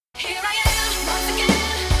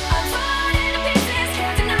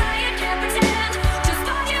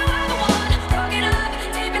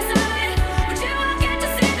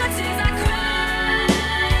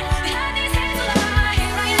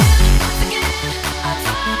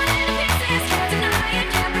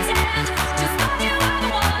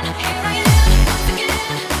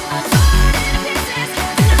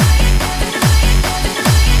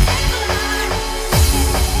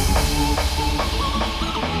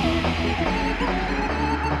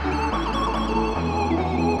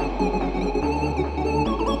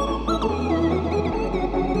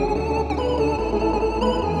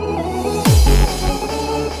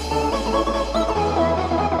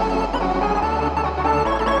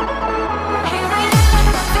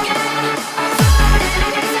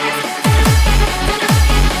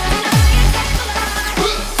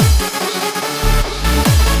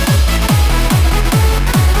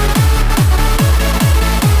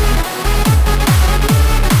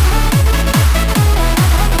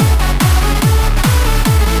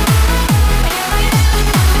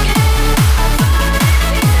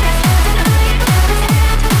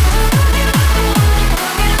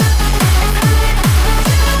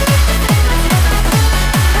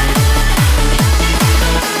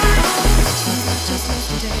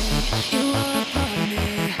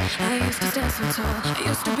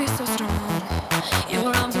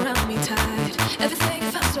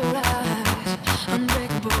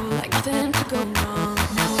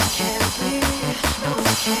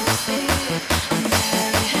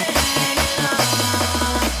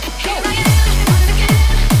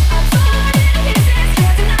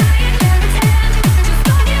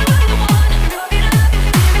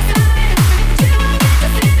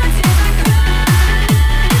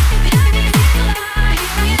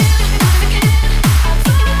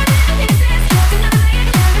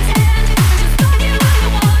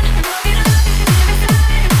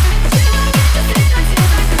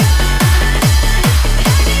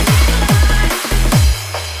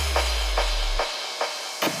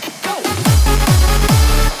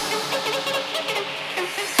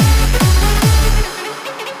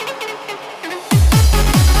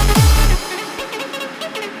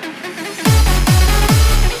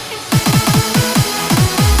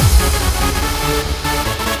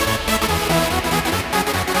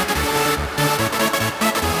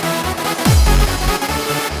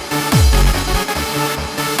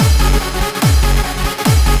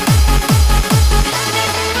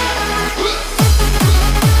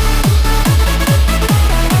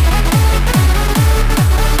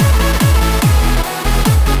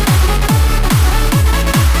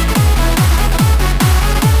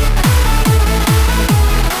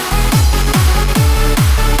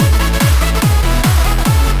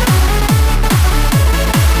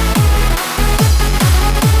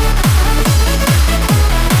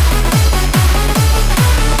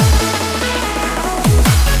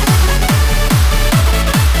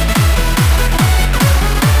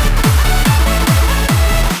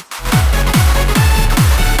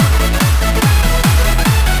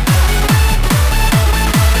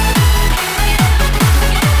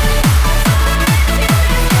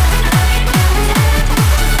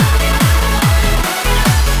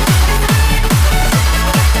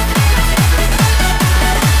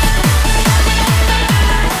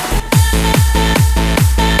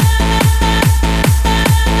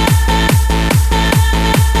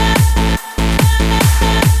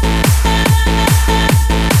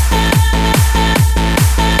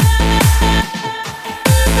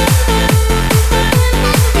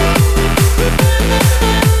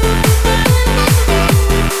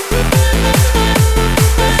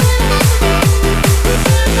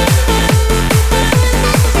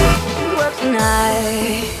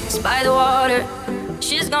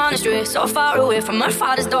she's gone astray, so far away from her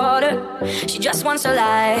father's daughter. She just wants a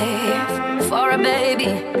life for a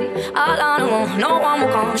baby. All on her own, no one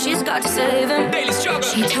will come. She's got to save him.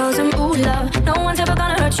 She tells him, ooh, love, no one's ever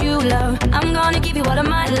gonna hurt you, love. I'm gonna give you all of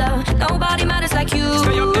my love. Nobody matters like you.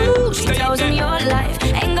 She tells him your life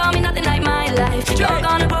ain't gonna be nothing like my life. You're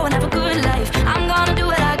gonna grow and have a good life. I'm gonna do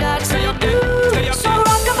what I got to do. So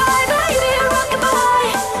rock-a-bye, baby,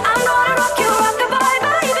 rock-a-bye. I'm gonna rock you, rock-a-bye,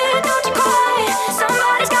 baby, don't you cry.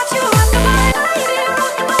 Somebody's got you, rock-a-bye, baby,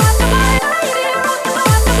 rock-a-bye, baby,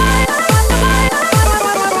 rock-a-bye, rock-a-bye.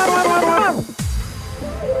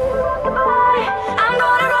 I'm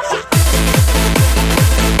gonna rock you.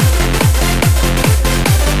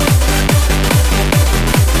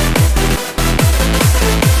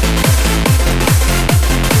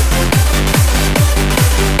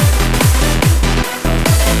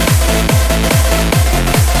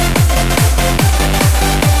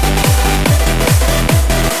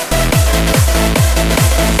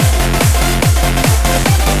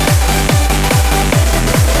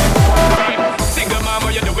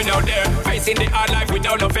 In the hard life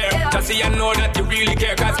without no fear. Just see and know that you really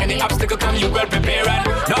care. Cause any obstacle come you well prepare. And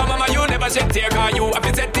no mama you never shed tear. Cause you have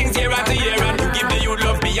to set things year after year. And you give the youth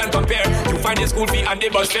love beyond compare. You find the school fee and the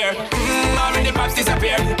bus fare. Mom and the pops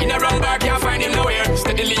disappear. In a wrong bar can't find him nowhere.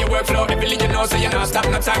 Steadily your workflow. Everything you know so you not stop.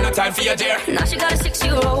 No time for your dear. Now she got a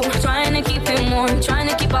 6-year-old, trying to keep him warm, trying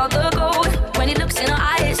to keep all the gold. When he looks in her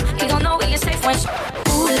eyes, he don't know he is safe when she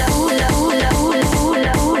ooh la ooh la ooh la ooh la ooh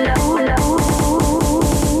la ooh la ooh la ooh.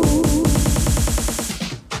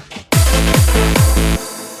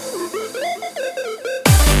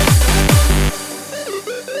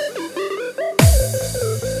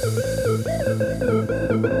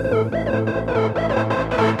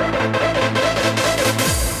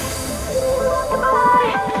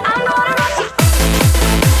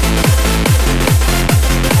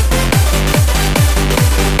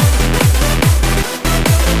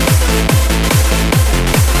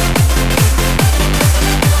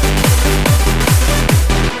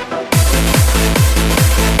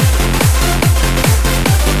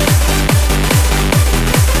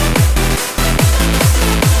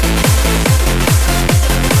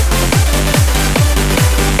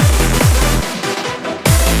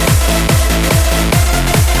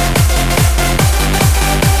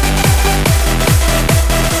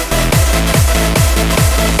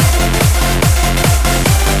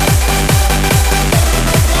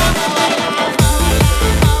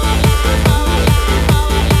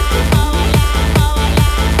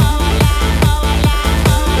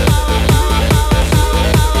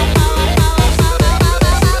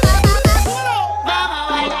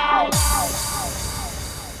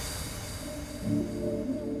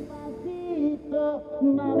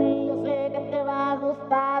 Mami, yo sé que te va a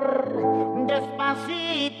gustar.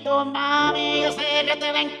 Despacito, mami, yo sé que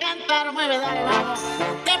te va a encantar. Mueve, dale, vamos.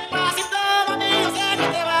 Despacito, mami, yo sé que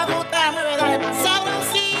te va a gustar. Mueve, dale,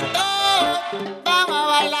 sabrosito. Vamos a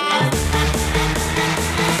bailar.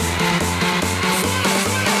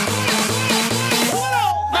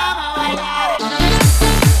 Vamos a bailar.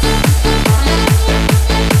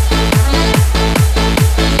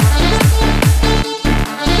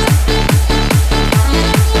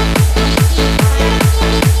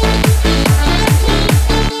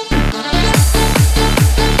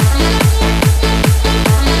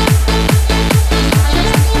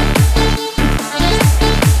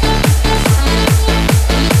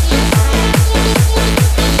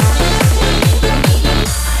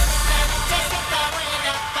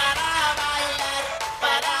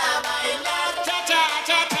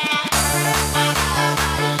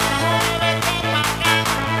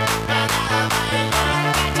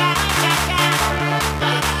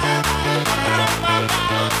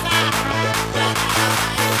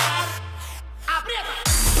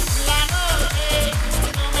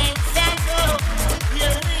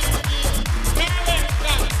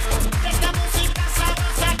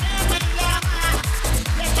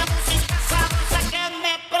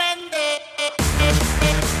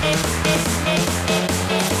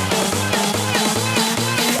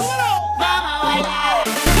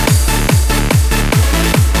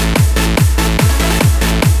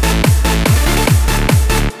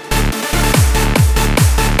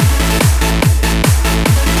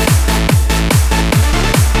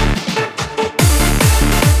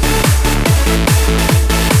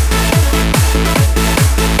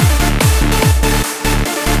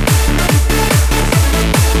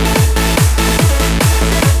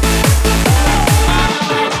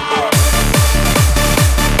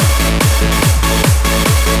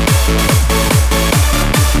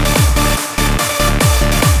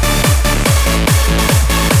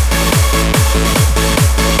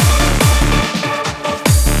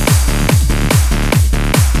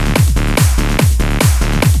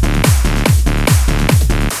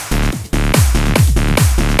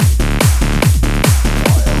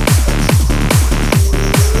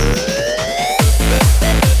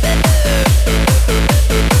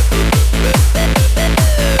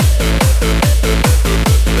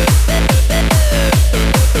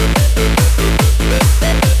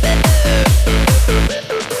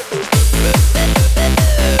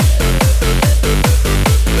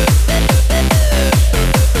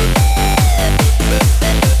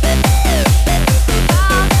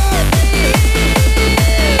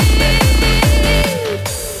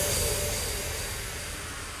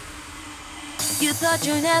 thought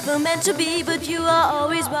you're never meant to be, but you are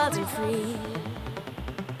always wild and free.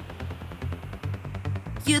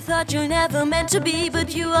 You thought you're never meant to be,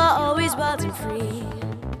 but you are always wild and free.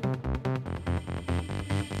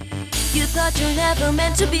 You thought you're never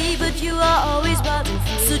meant to be, but you are always wild and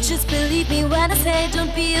free. So just believe me when I say,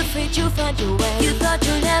 don't be afraid, you'll find your way. You thought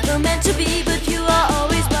you're never meant to be, but you are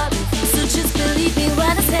always wild and free. So just believe me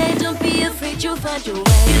when I say, don't be afraid, you'll find your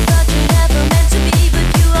way. You thought you're never meant to be, but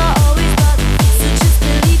you are always wild and free. So just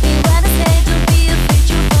believe me when I say, don't be afraid,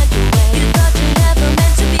 you'll find your way. You thought you're never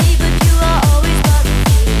meant to be, but you are always wild and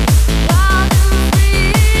free.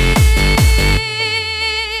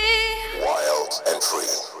 Wild and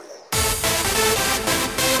free.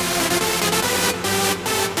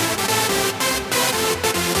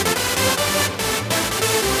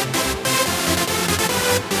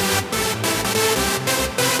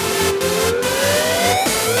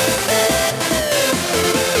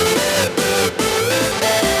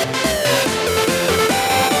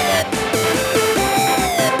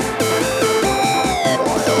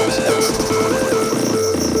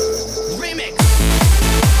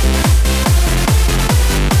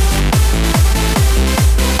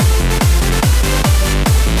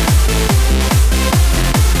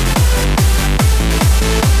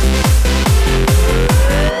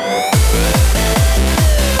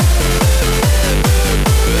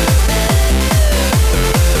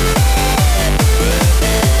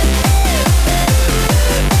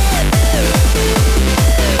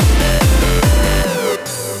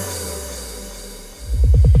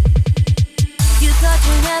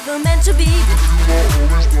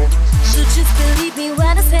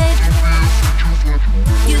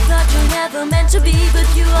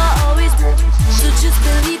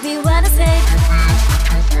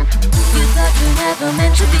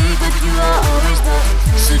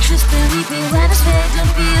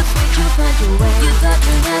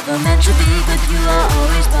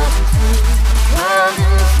 Wild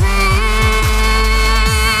and free.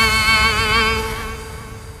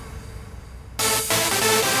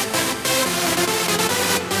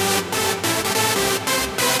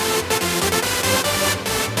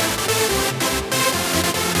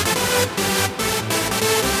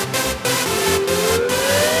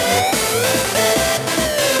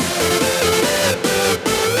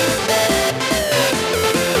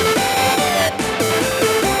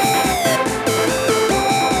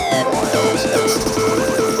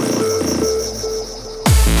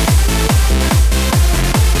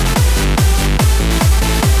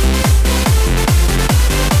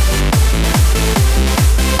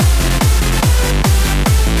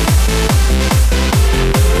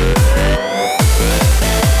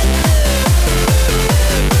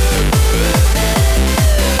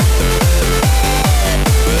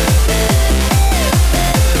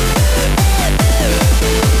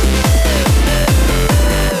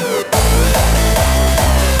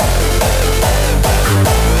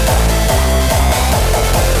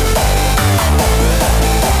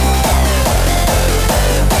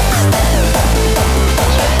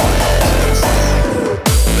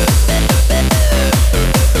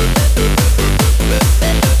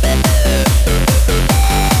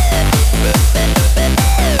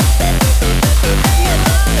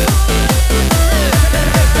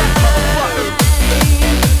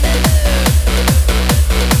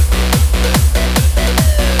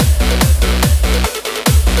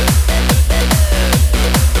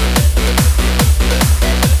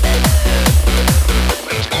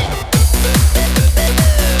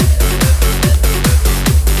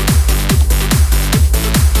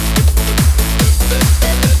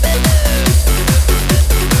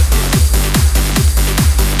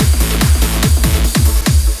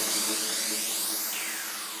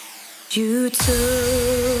 You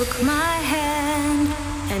took my hand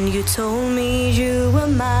and you told me you were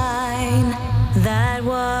mine. That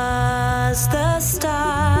was the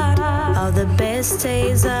start of the best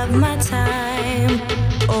days of my time.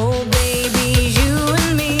 Oh baby, you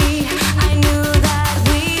and me, I knew that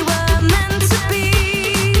we were meant to be.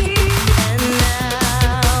 And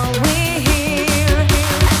now we're here,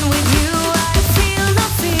 and with you I feel no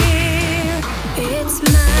fear. It's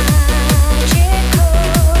magical.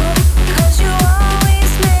 You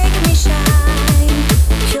always make me shine.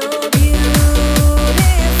 You're beautiful,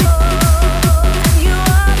 and you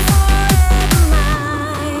are forever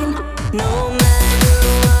mine. No matter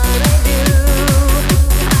what I do,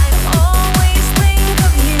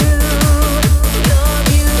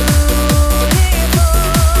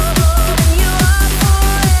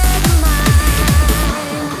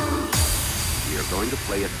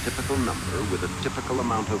 with a typical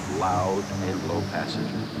amount of loud and low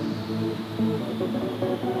passage.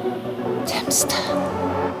 Dempster,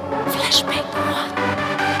 flashback one.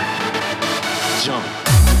 Jump.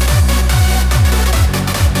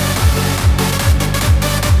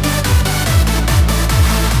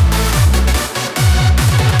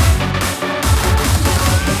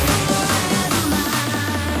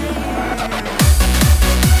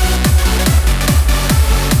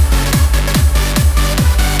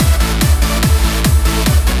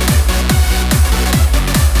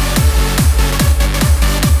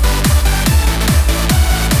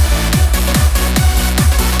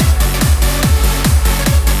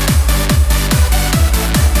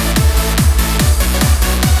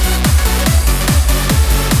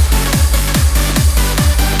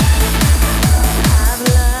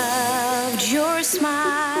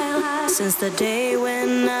 The day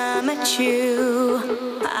when I met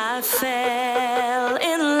you, I fell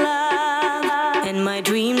in love, and my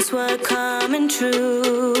dreams were coming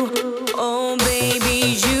true. Oh,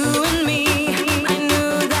 baby, you and me, I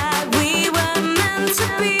knew that we were meant to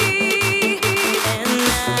be. And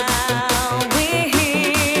now we're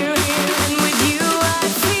here, and with you I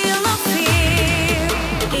feel no fear.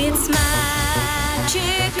 It's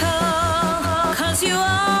magical, 'cause you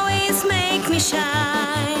always make me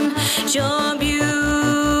shine. You're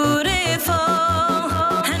beautiful,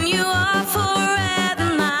 and you are forever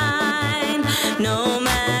mine. No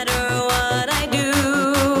matter what I do,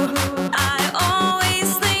 I always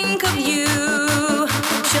think of you.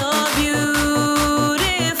 You're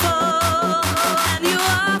beautiful, and you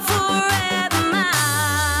are forever mine.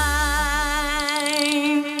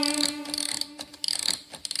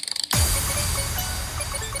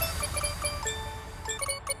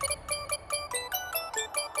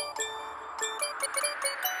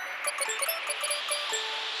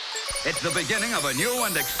 It's the beginning of a new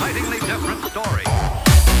and excitingly different story.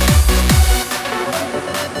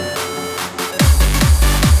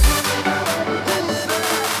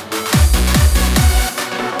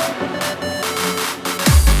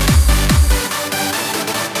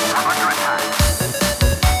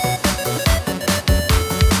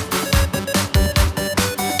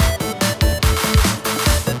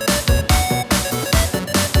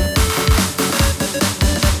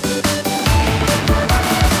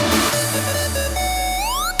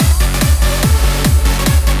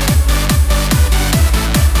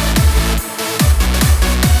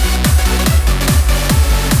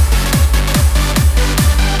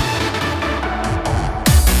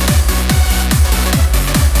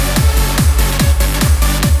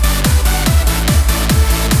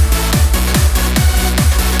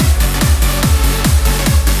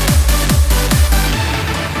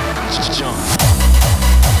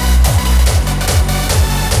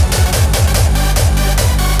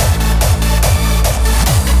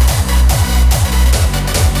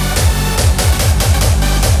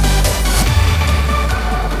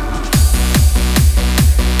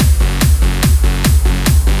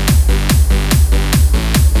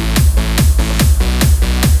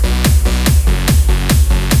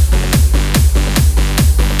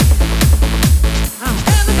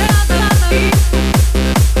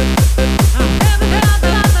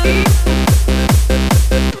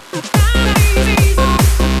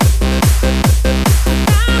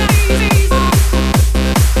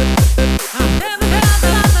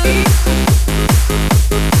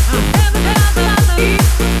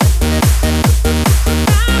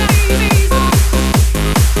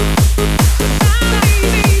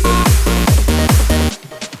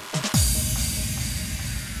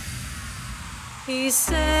 He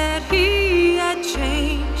said he had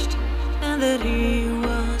changed and that he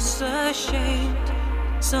was ashamed.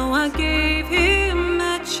 So I gave him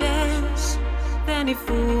a chance, then he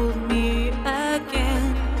fooled me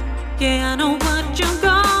again. Yeah, I know what you're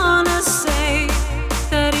gonna say,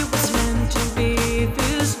 that it was meant to be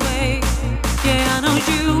this way. Yeah, I know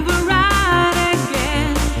you were right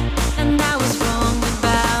again, and I was wrong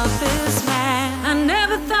about this man. I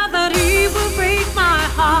never thought that he would break my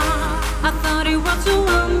heart. I thought he was the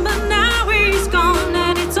one, but now he's gone,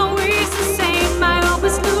 and it's always the same. I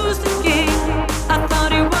always lose the game. I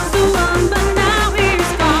thought he was the one, but now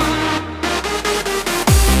he's gone.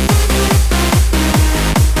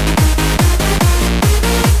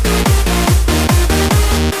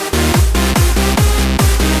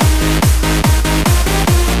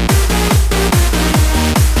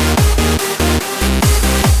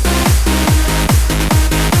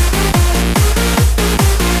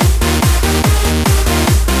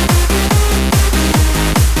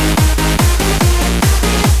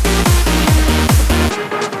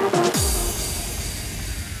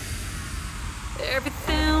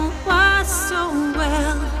 so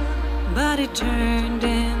well, but it turned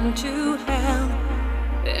into hell.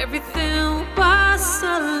 Everything was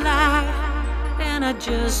a lie, and I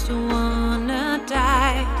just wanna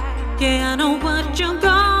die. Yeah, I know what you're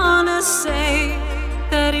gonna say,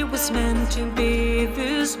 that it was meant to be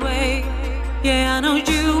this way. Yeah, I know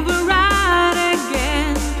you were right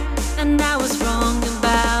again, and I was wrong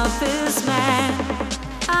about this man.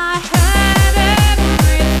 I had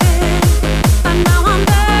everything, but now I'm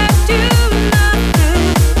back to nothing.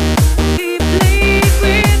 He played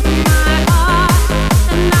with my heart,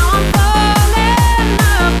 and now I'm falling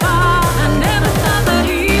apart. I never thought that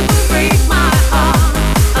he would break my heart.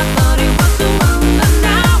 I thought he was the one, but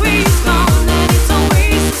now he's gone, and it's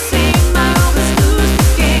always the same. I always lose the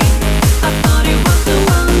game. I thought he was the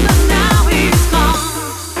one, but now he's gone.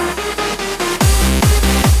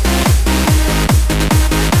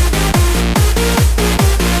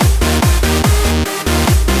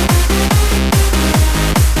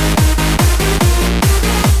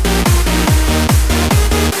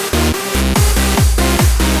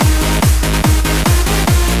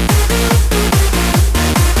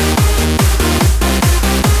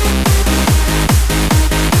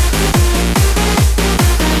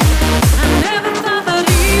 I never thought that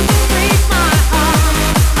he would break my heart.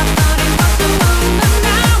 I thought he was the one, but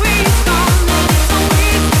now he's gone, and it's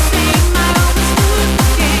always the same. I always lose the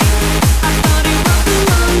game. I thought he was the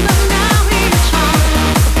one, but now he's gone.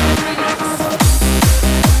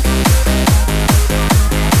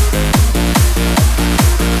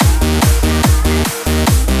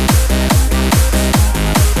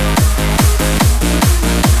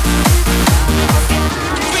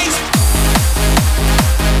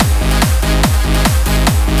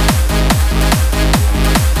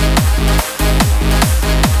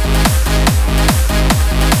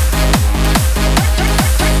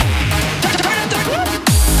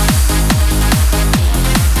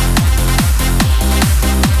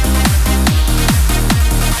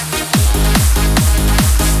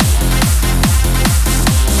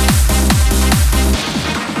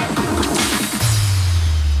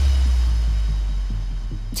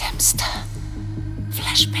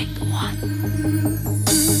 Flashback 1.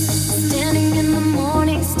 Standing in the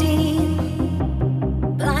morning steam,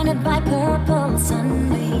 blinded by purple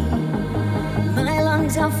sunbeam. My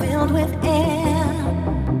lungs are filled with air.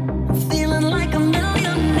 I'm feeling like a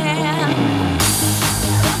millionaire.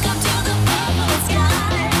 Look up to the purple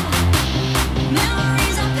sky.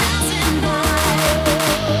 Memories are passing by.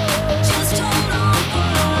 Just hold on for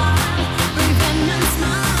a while. Breathe and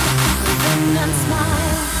smile. Breathe and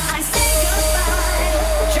smile. I say goodbye.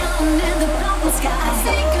 Drown in the purple sky. I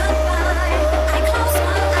say goodbye. I close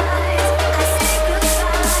my eyes. I say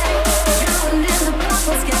goodbye. Drown in the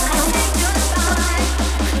purple sky. I say goodbye.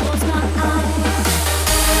 Close my eyes.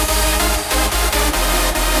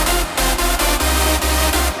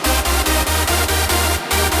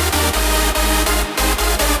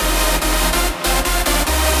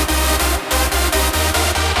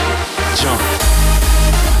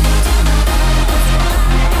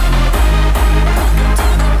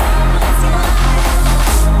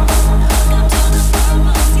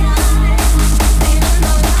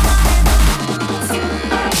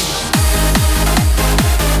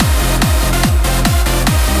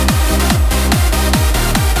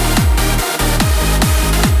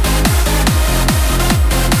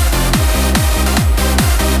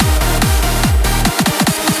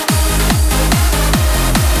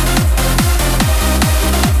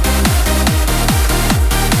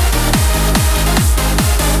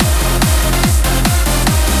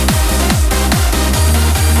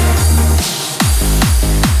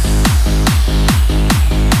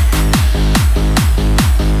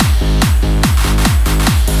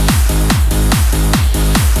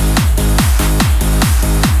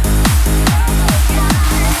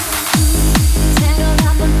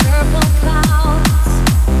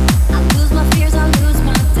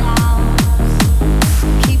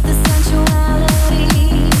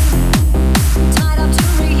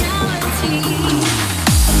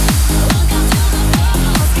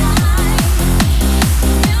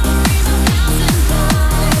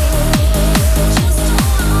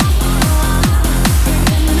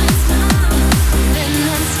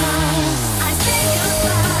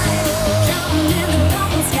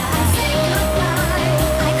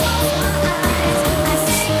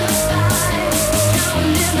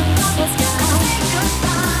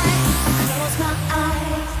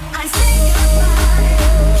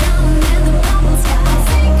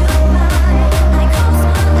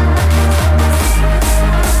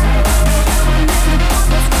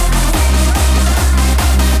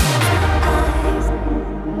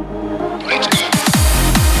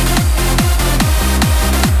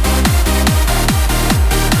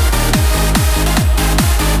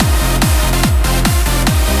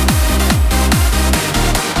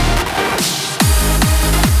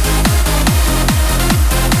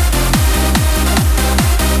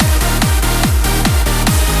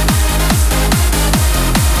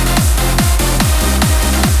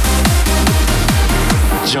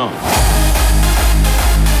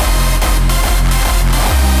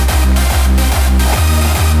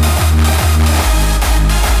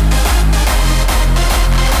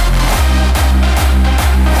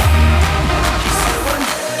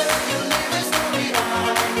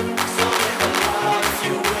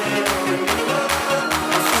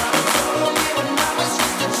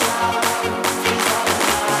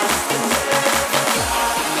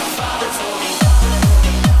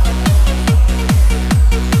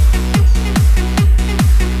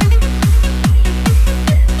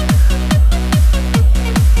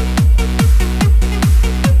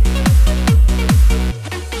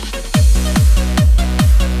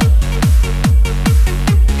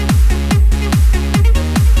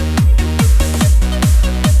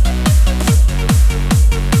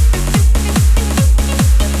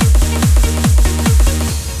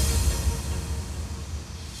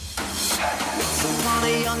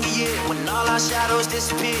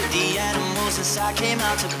 I came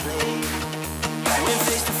out to play. Went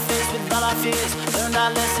face to face with all our fears, learned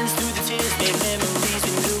our lessons through the tears, made memories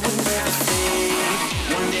we knew would never fade.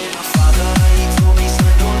 One day my father, he told me,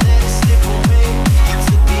 son, don't let it slip away. He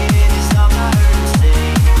took me in his arms, I heard him say,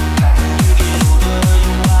 you get older,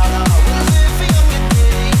 you wild heart will live for younger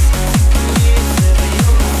days. Never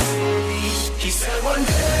your ways. He said one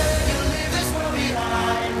day you'll leave this world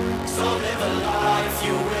behind, so live a life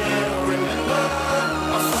you will remember.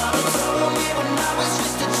 My father told me when I was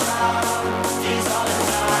just a child, these are the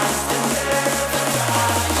nights that never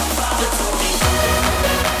die. My father told me.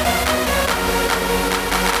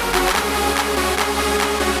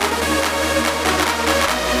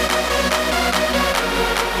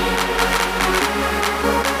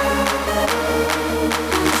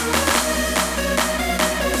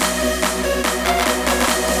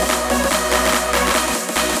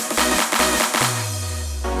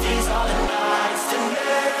 These are the nights that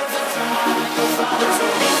never die. My father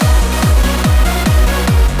told me.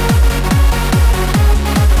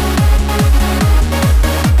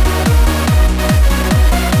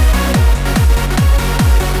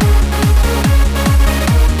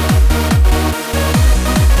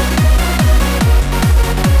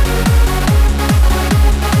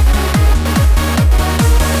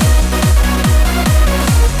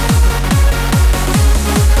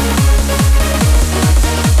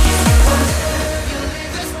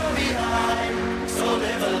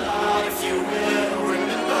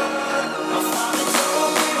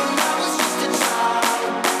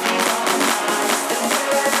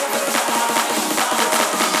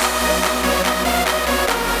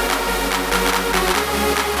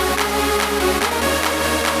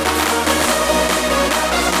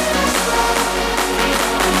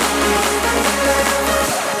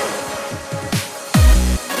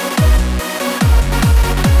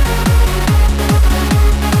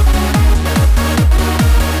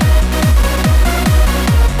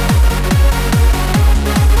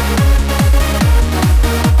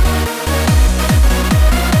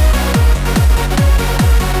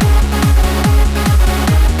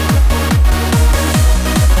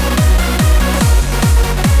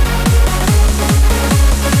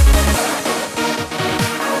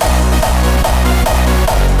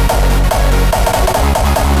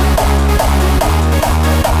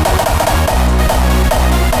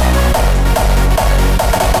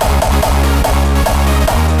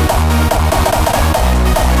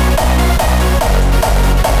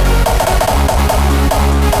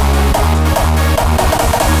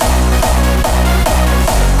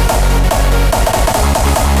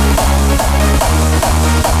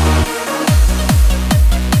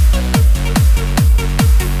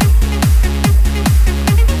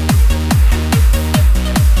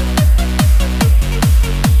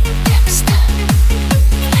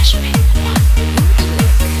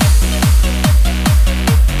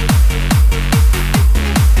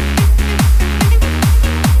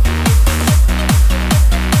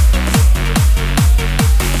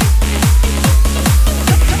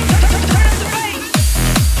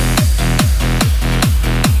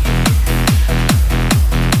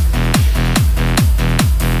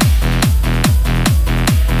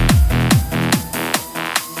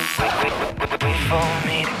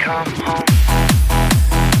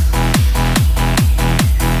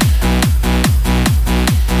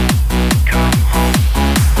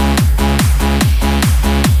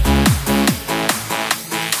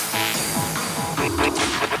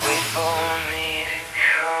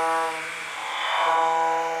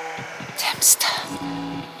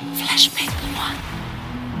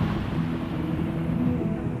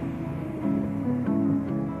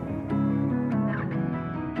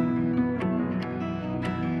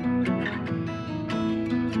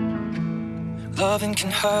 Loving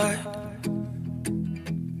can hurt.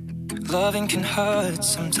 Loving can hurt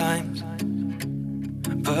sometimes,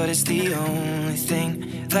 but it's the only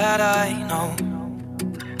thing that I know.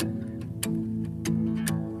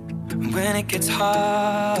 When it gets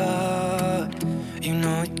hard, you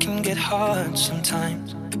know it can get hard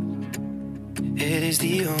sometimes. It is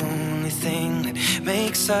the only thing that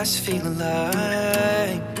makes us feel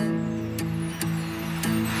alive.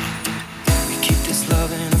 We keep this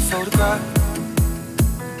love in a photograph.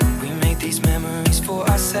 These memories for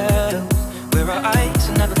ourselves, where our eyes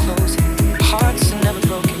are never closing, our hearts are never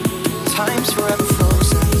broken, time's forever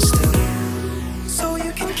frozen still. So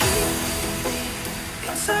you can keep me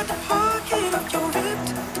inside the pocket of your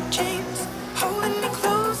ripped jeans, holding me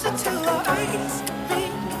closer till our eyes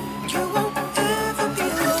meet. You won't ever be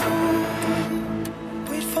alone.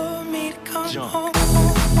 Wait for me to come home.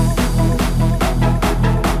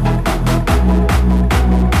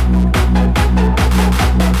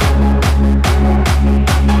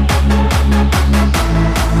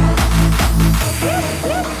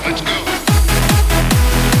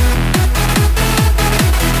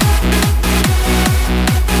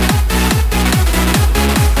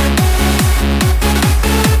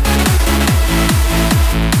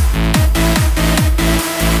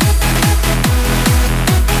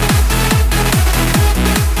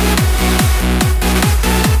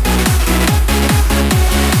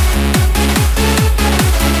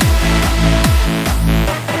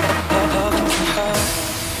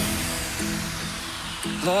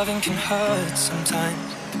 loving can hurt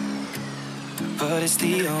sometimes, but it's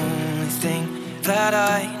the only thing that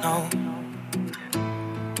I know.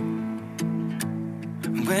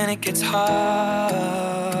 When it gets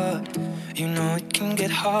hard, you know it can get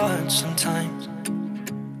hard sometimes.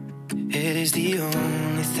 It is the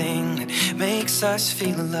only thing that makes us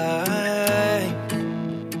feel alive.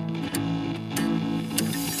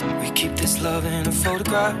 We keep this love in a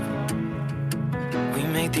photograph. We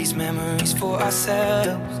make these memories for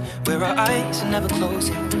ourselves, where our eyes are never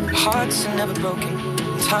closing, hearts are never broken,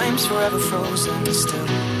 time's forever frozen still.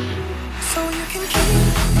 So you can keep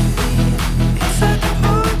me inside the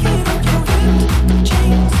pocket of your ripped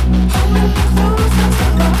jeans, holding me close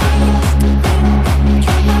until my eyes meet.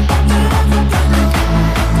 You're my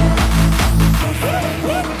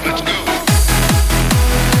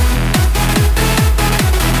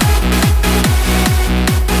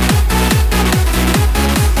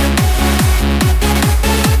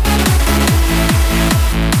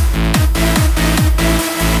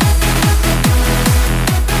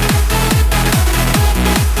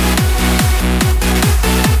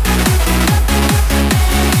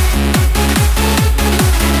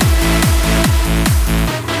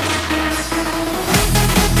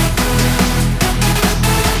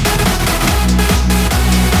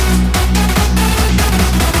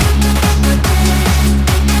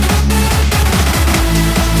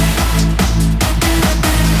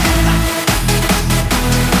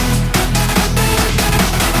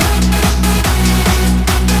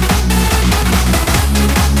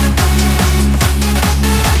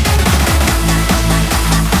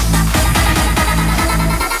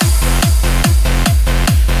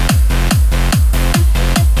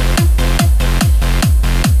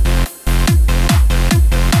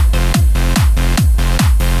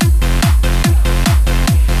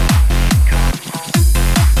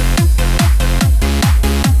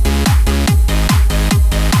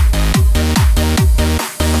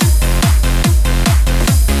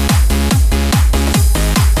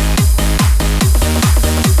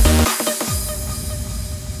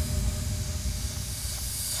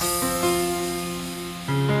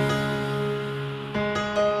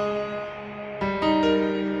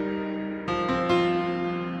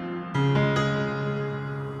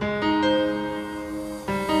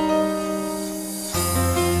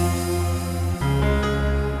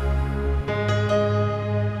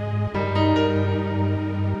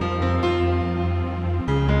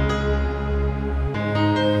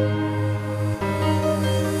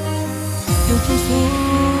Let's go.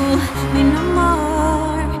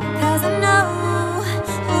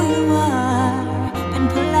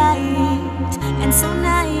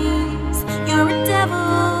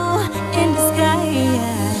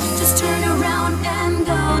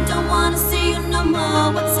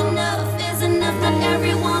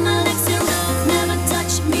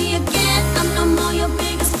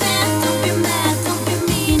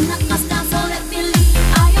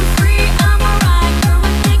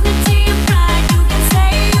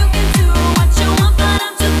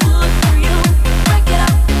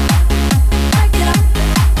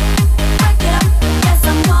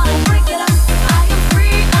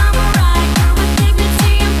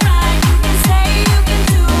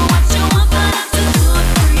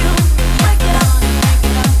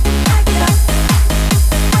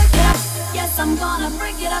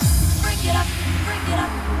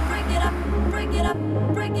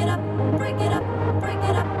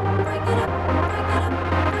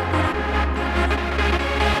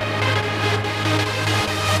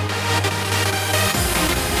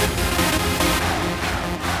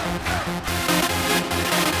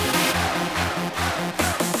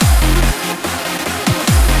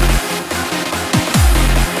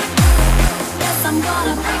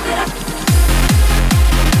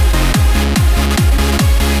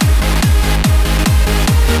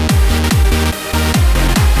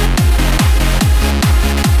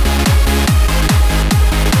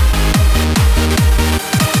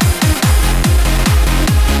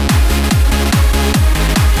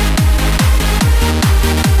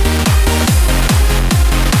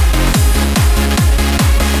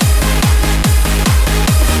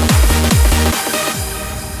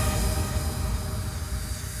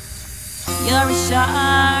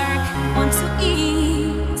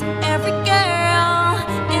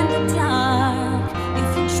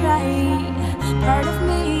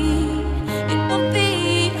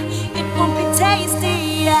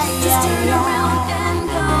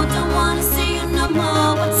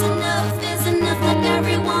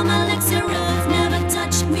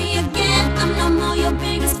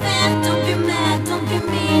 Don't be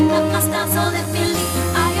mean, but my style so let me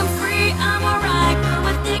leave. I am free, I'm alright, girl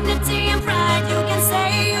with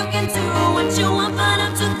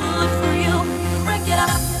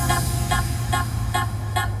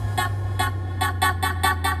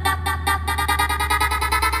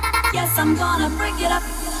Yes, I'm gonna break it up.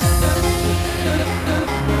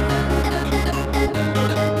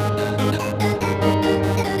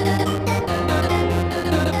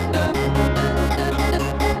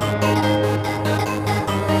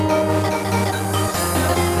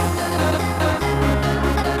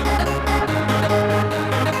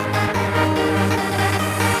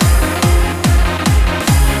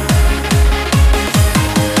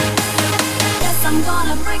 I'm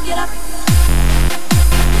gonna break it up.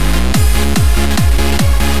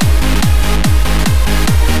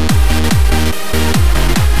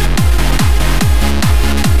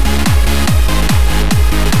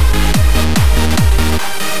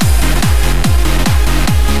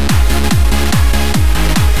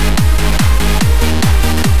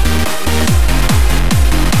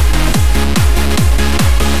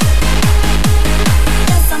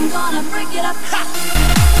 Yes, I'm gonna break it up. Ha!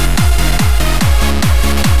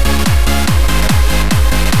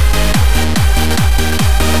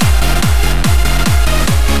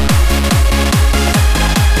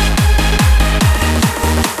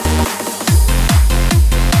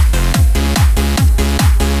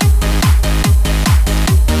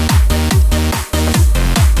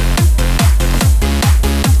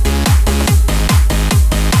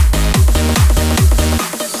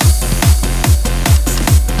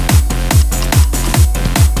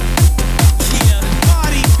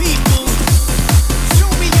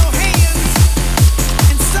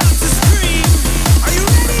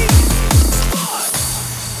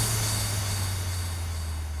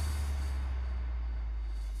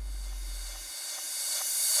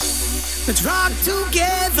 Let's rock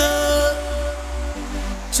together,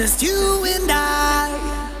 just you and I.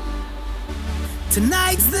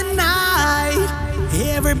 Tonight's the night,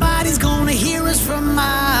 everybody's gonna hear us from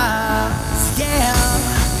miles. Yeah,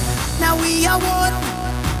 now we are one,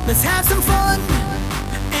 let's have some fun,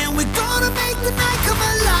 and we're gonna make the night come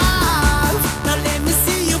alive. Now let me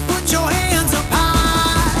see you put your hands up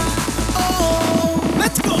high. Oh,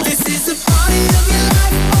 let's go. This is the party of your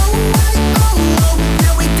life. Oh, oh, oh.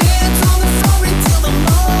 Now we dance on the floor until the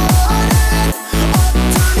morning. Oh,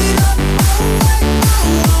 turn it up. Oh,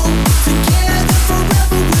 oh, oh. Together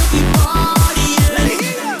forever we'll be partying. Let me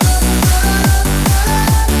hear you.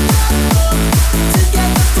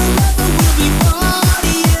 Together forever we'll be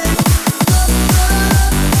partying.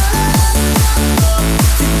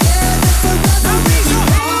 Together forever we'll be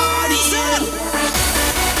partying.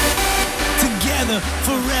 Together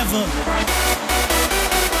forever.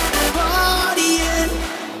 Partying.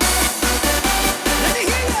 Let me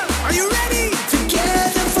hear ya. Are you ready?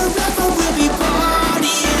 Together forever we'll be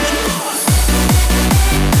partying.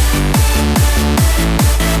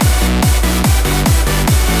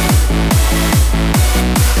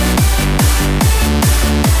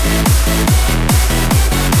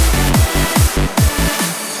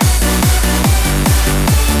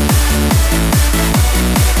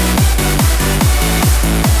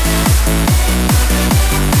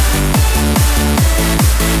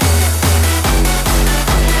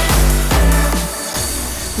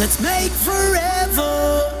 Let's make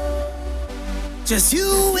forever just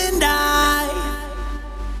you and I.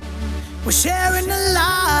 We're sharing the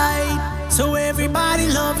light, so everybody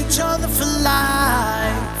love each other for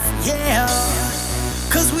life. Yeah,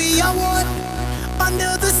 'cause we are one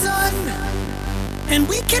under the sun, and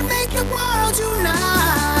we can make the world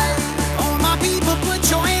unite. All my people, put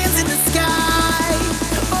your hands in the sky.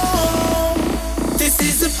 Oh, this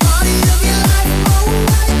is the party of your life.